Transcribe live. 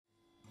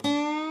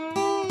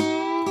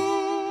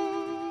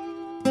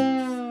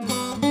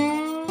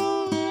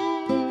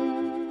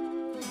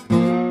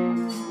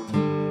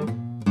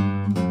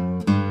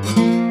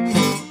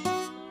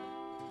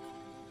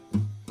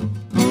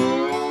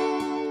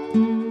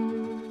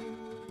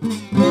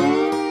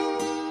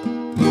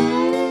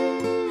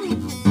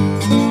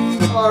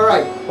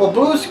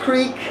Moose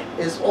Creek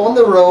is on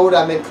the road.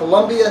 I'm in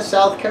Columbia,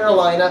 South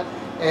Carolina,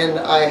 and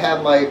I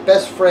have my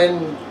best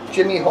friend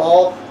Jimmy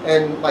Hall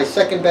and my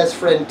second best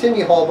friend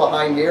Timmy Hall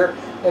behind here,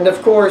 and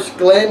of course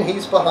Glenn,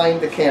 he's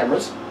behind the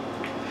cameras.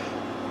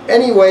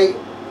 Anyway,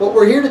 what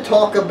we're here to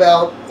talk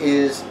about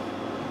is,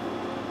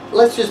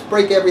 let's just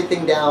break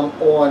everything down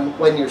on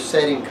when you're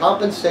setting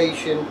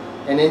compensation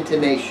and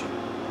intonation.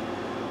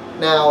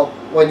 Now,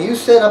 when you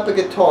set up a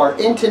guitar,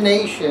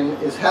 intonation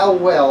is how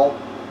well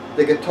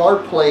the guitar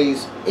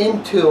plays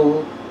in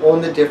tune on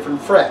the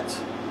different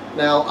frets.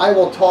 Now, I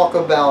will talk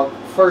about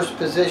first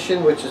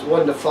position, which is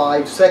 1 to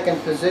 5,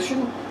 second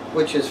position,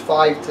 which is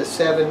 5 to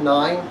 7,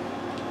 9,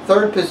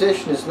 third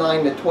position is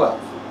 9 to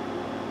 12.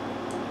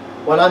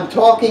 When I'm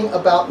talking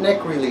about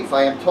neck relief,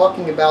 I am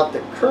talking about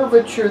the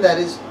curvature that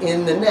is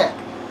in the neck.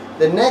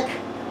 The neck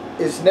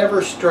is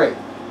never straight.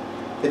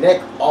 The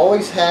neck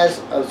always has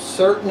a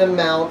certain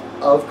amount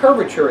of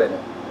curvature in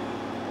it.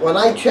 When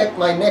I check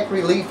my neck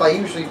relief, I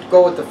usually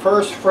go with the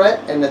 1st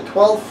fret and the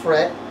 12th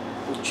fret,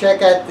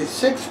 check at the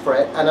 6th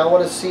fret, and I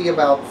want to see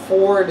about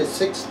 4 to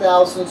 6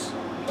 thousandths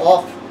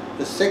off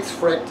the 6th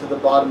fret to the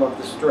bottom of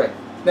the string.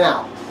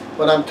 Now,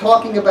 when I'm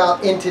talking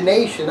about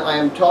intonation, I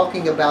am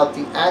talking about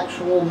the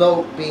actual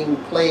note being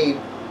played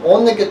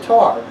on the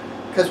guitar,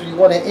 because we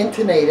want to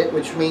intonate it,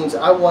 which means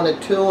I want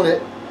to tune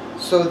it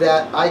so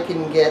that I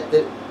can get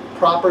the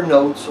proper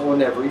notes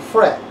on every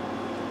fret.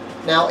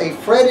 Now, a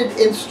fretted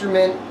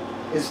instrument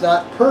is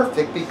not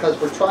perfect because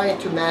we're trying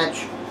to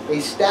match a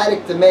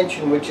static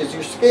dimension, which is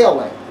your scale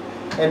length.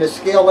 And the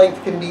scale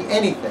length can be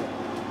anything.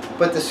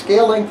 But the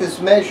scale length is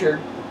measured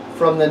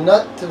from the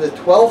nut to the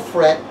 12th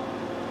fret,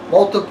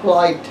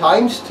 multiplied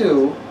times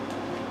 2,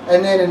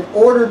 and then in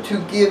order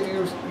to give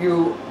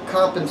you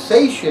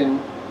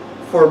compensation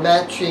for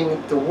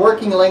matching the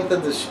working length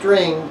of the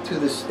string to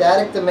the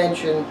static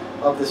dimension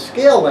of the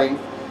scale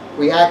length,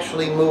 we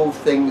actually move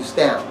things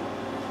down.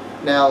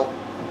 Now,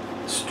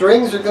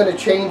 strings are going to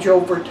change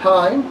over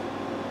time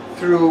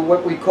through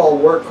what we call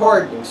work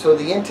hardening. So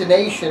the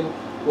intonation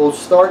will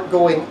start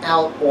going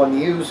out on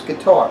used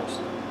guitars.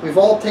 We've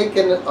all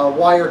taken a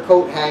wire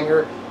coat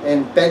hanger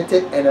and bent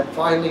it and it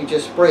finally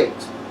just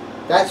breaks.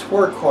 That's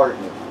work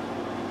hardening.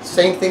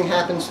 Same thing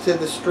happens to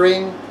the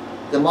string.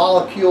 The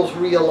molecules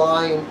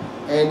realign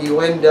and you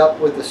end up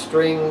with a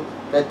string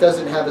that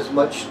doesn't have as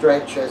much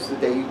stretch as the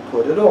day you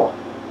put it on.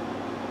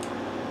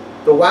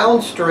 The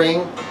wound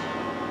string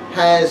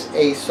has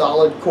a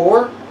solid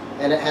core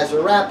and it has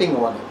a wrapping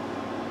on it.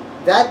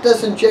 That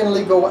doesn't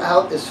generally go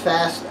out as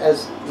fast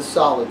as the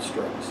solid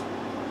strings.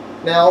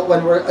 Now,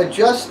 when we're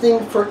adjusting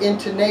for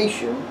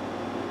intonation,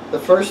 the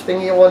first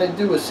thing you want to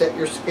do is set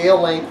your scale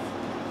length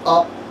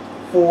up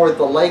for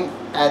the length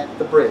at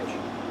the bridge.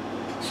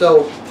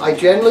 So I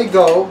generally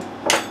go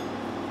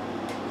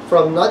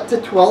from nut to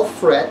 12th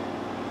fret,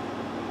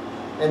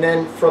 and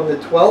then from the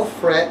 12th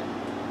fret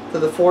to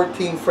the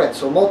 14th fret.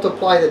 So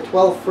multiply the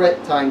 12th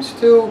fret times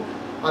 2.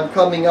 I'm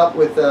coming up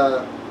with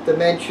a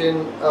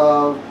dimension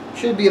of,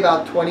 should be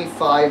about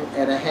 25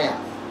 and a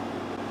half.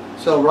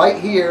 So right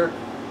here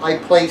I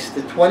place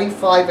the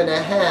 25 and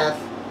a half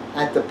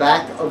at the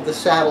back of the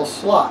saddle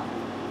slot.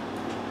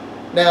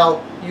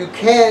 Now you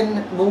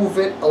can move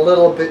it a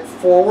little bit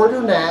forward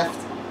or aft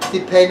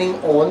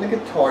depending on the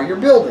guitar you're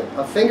building.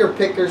 A finger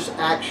picker's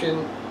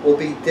action will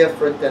be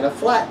different than a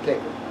flat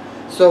picker.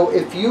 So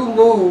if you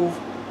move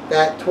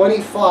that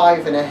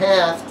 25 and a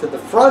half to the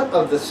front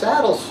of the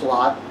saddle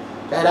slot,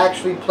 that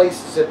actually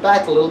places it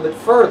back a little bit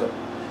further.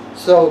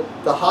 So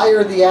the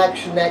higher the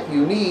action that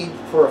you need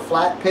for a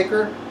flat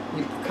picker,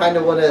 you kind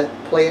of want to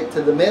play it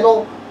to the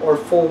middle or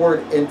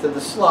forward into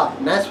the slot.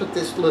 And that's what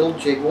this little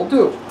jig will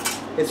do.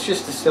 It's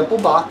just a simple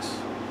box.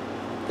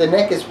 The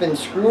neck has been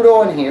screwed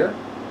on here.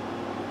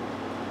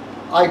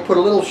 I put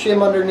a little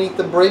shim underneath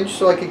the bridge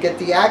so I could get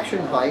the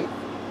action height.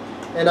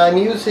 And I'm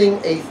using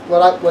a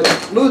what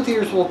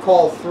luthiers will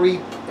call 3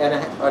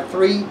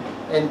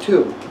 and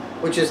 2,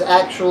 which is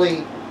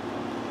actually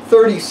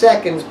 30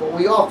 seconds, but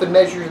we often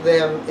measure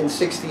them in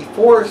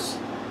 64ths.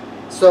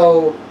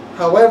 So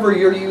however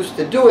you're used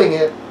to doing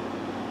it,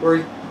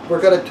 we're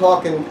going to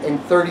talk in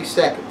 30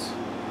 seconds.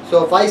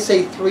 So if I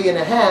say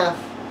 3.5,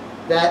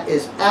 that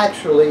is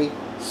actually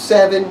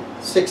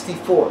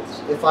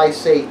 7/64. If I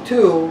say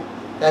 2,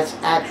 that's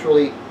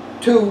actually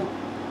 2.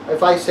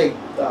 If I say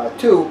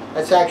 2,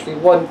 that's actually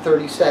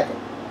 1/32.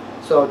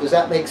 So does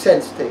that make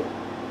sense to you?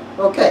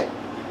 Okay,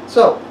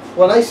 so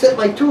when I set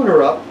my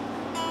tuner up,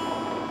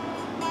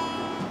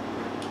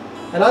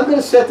 and I'm going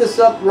to set this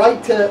up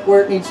right to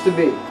where it needs to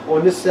be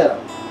on this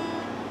setup.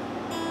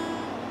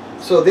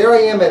 So there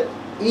I am at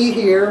E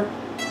here,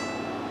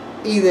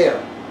 E there.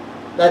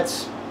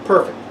 That's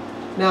perfect.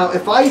 Now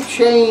if I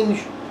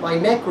change my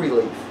neck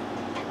relief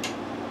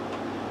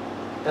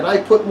and I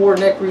put more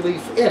neck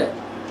relief in it,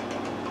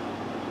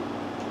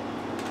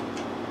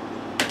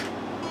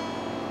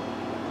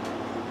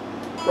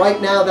 right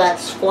now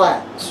that's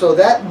flat. So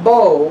that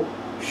bow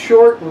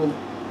shortened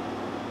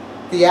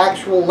the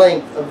actual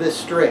length of this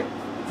string.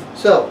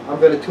 So I'm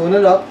going to tune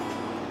it up.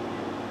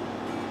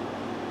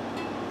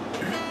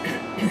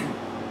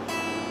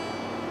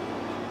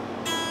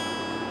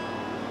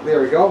 There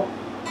we go.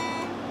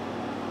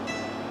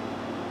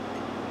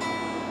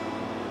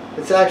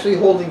 It's actually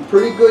holding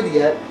pretty good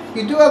yet.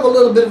 You do have a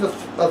little bit of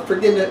a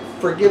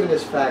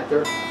forgiveness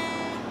factor,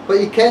 but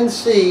you can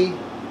see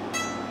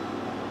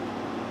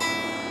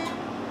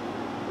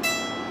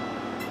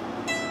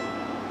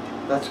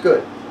that's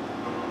good.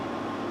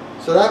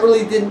 So that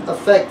really didn't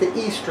affect the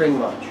E string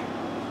much.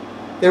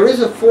 There is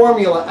a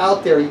formula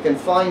out there, you can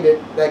find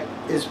it, that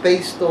is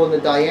based on the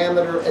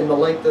diameter and the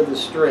length of the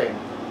string.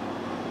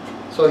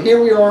 So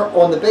here we are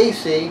on the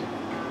bass E.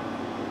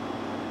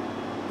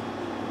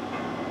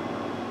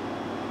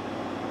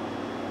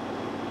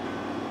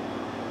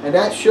 And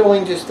that's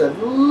showing just a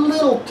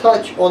little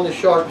touch on the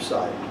sharp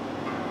side.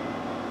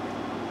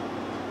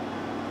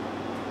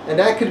 And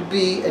that could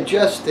be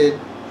adjusted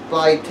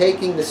by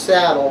taking the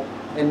saddle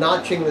and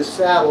notching the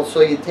saddle,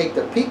 so you take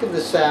the peak of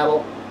the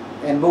saddle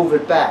and move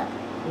it back,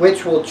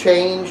 which will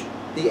change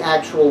the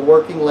actual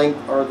working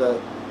length, or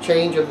the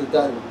change of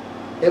the,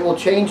 it will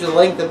change the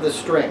length of the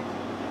string.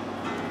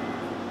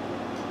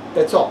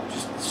 That's all,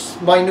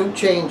 just minute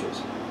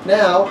changes.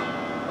 Now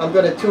I'm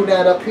going to tune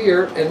that up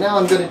here, and now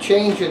I'm going to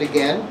change it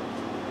again,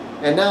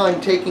 and now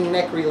I'm taking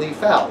neck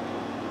relief out.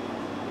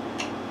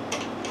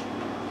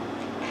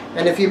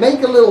 And if you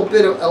make a little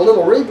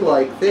rig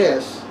like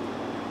this,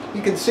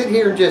 you can sit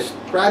here and just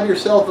grab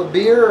yourself a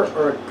beer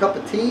or a cup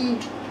of tea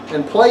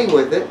and play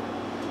with it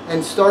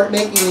and start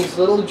making these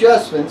little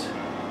adjustments.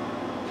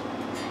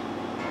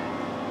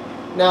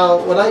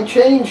 Now when I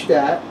changed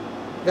that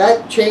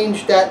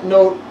changed that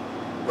note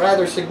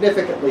rather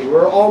significantly.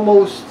 We're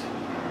almost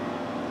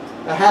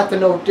a half a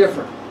note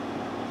different.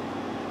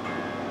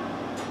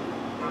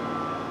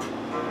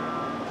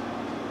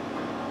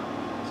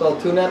 So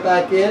I'll tune that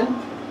back in.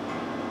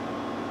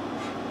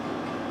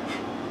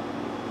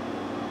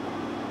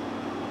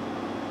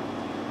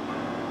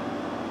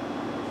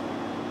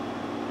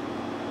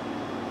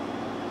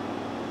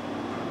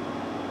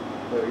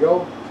 There we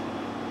go.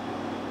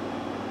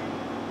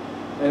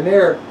 And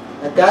there,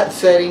 at that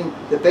setting,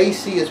 the bass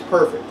C is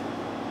perfect.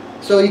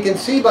 So you can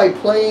see by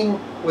playing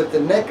with the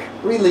neck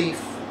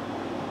relief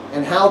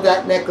and how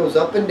that neck goes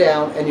up and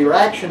down, and your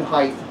action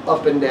height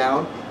up and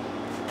down.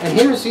 And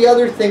here's the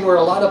other thing where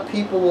a lot of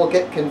people will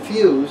get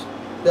confused.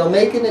 They'll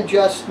make an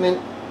adjustment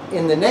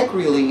in the neck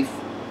relief,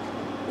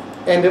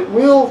 and it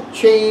will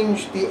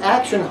change the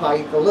action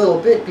height a little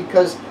bit,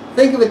 because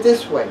think of it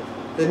this way.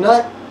 The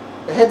nut,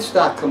 the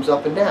headstock comes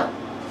up and down.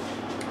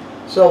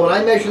 So when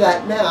I measure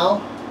that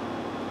now,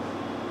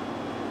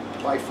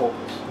 my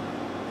focus.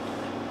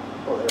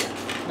 Oh,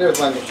 there's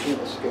my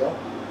machinist scale.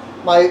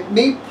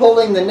 Me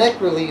pulling the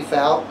neck relief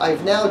out,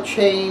 I've now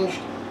changed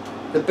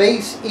the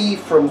bass E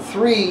from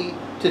 3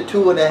 to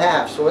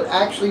 2.5. So it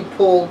actually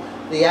pulled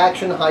the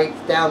action height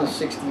down to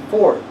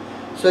 64.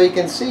 So you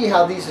can see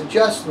how these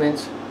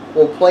adjustments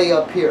will play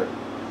up here.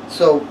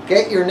 So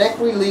get your neck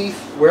relief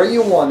where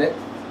you want it,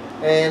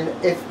 and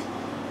if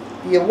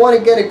you want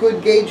to get a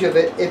good gauge of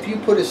it, if you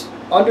put a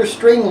under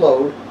string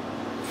load,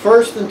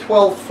 1st and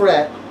 12th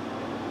fret,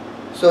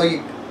 so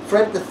you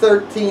fret the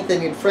 13th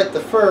and you'd fret the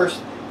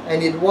 1st,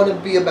 and you'd want to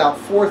be about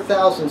 4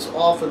 thousandths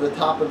off of the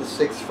top of the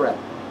 6th fret.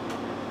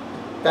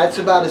 That's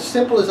about as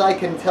simple as I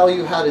can tell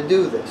you how to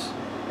do this.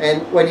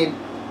 And when you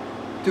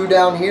do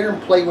down here and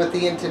play with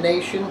the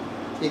intonation,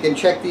 you can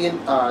check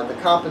the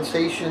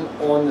compensation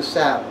on the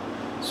saddle.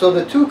 So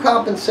the two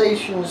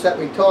compensations that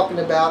we're talking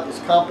about is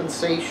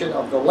compensation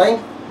of the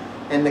length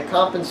and the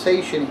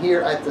compensation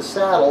here at the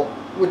saddle,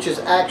 which is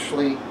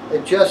actually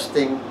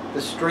adjusting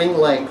the string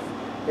length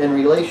in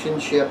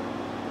relationship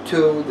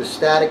to the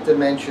static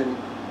dimension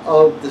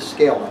of the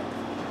scale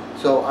length.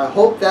 So I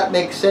hope that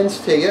makes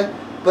sense to you,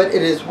 but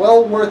it is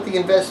well worth the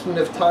investment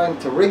of time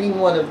to rigging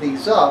one of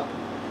these up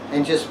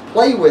and just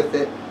play with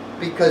it,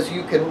 because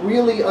you can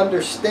really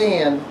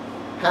understand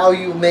how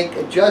you make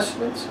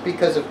adjustments,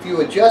 because if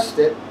you adjust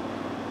it,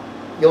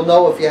 you'll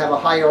know if you have a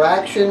higher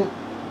action,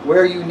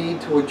 where you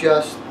need to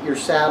adjust your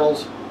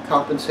saddle's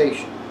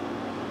compensation.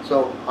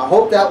 So I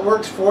hope that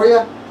works for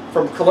you.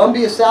 From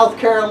Columbia, South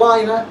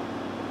Carolina,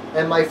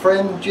 and my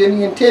friend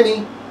Jimmy and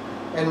Timmy,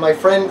 and my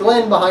friend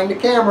Glenn behind the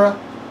camera,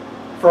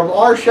 from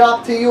our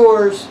shop to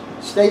yours,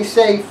 stay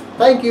safe.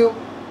 Thank you.